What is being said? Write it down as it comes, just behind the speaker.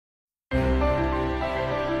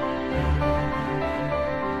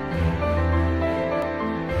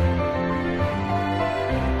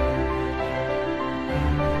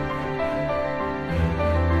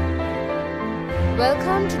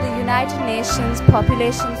United Nations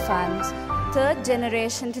Population Fund's third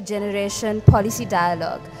generation to generation policy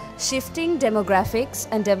dialogue, shifting demographics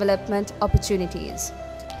and development opportunities.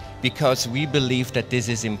 Because we believe that this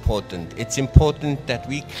is important. It's important that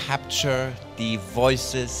we capture the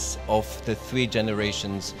voices of the three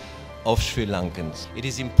generations of Sri Lankans. It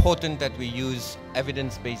is important that we use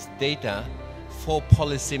evidence-based data for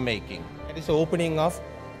policy making. It is the opening of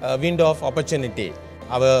a window of opportunity.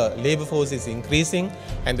 Our labor force is increasing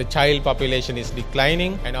and the child population is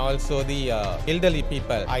declining, and also the elderly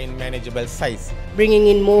people are in manageable size. Bringing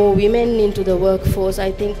in more women into the workforce,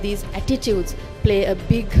 I think these attitudes play a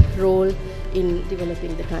big role in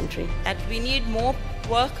developing the country. That we need more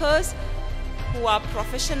workers who are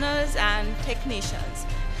professionals and technicians.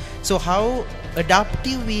 So how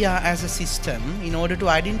adaptive we are as a system in order to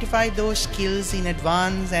identify those skills in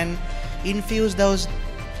advance and infuse those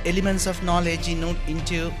elements of knowledge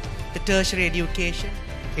into the tertiary education.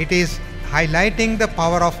 It is highlighting the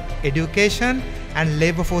power of education and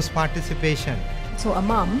labor force participation. So a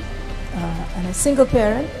mom and a single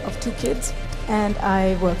parent of 2 kids, and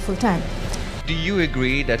I work full-time. Do you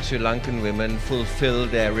agree that Sri Lankan women fulfill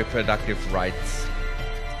their reproductive rights?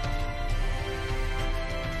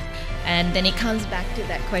 And then it comes back to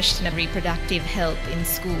that question of reproductive health in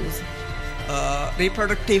schools.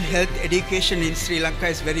 Reproductive health education in Sri Lanka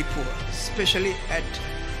is very poor, especially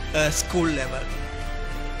at school level.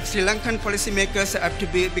 Sri Lankan policymakers have to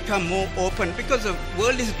become more open because the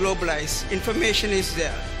world is globalized, information is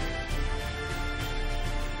there.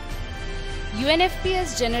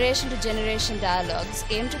 UNFPA's Generation to Generation dialogues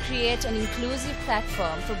aim to create an inclusive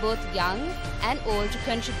platform for both young and old to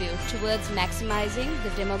contribute towards maximizing the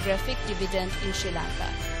demographic dividend in Sri Lanka.